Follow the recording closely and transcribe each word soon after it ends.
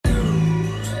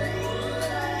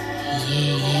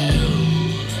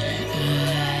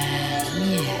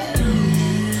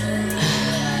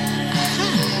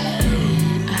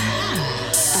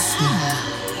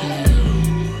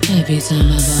Every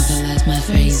time I vocalize my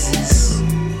phrases,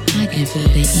 I can feel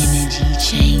the energy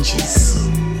changes.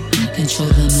 I control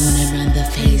the moon and run the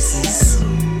phases.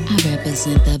 I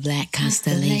represent the black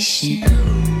constellation.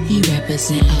 You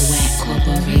represent a whack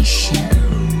corporation.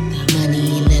 The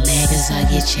money in the bag is all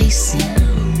you're chasing.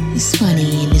 It's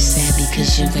funny and it's sad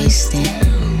because you're wasting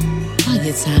all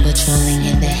your time patrolling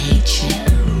in the hatred.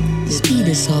 This beat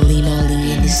is holy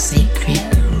moly and it's sacred.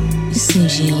 It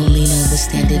seems you only know the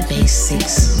standard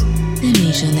basics. That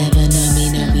means you'll never know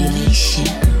me, no relation.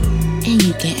 And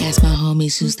you can ask my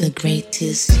homies who's the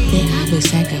greatest. They always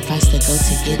sacrifice to go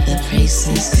to get the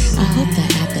praises. I hope the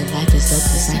afterlife is dope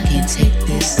cause I can't take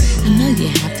this. I know you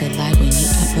have to lie when you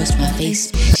approach my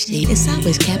face. It's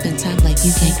always capping time like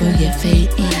you can't grow your fate.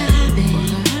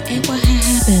 And what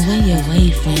happened when your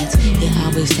wavelengths? You're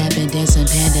always snapping, dancing,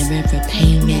 pandering for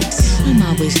payment. I'm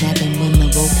always snapping when the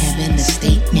woke having a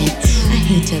statement. I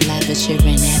hate to lie, but you're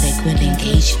inadequate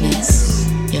engagements.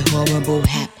 Your horrible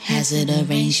haphazard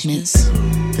arrangements.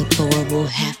 Deplorable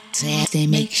have to act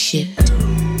and make shift.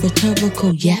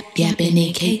 Rhetorical yapping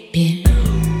and caping.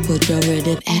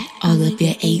 Pejorative at all of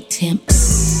your attempts.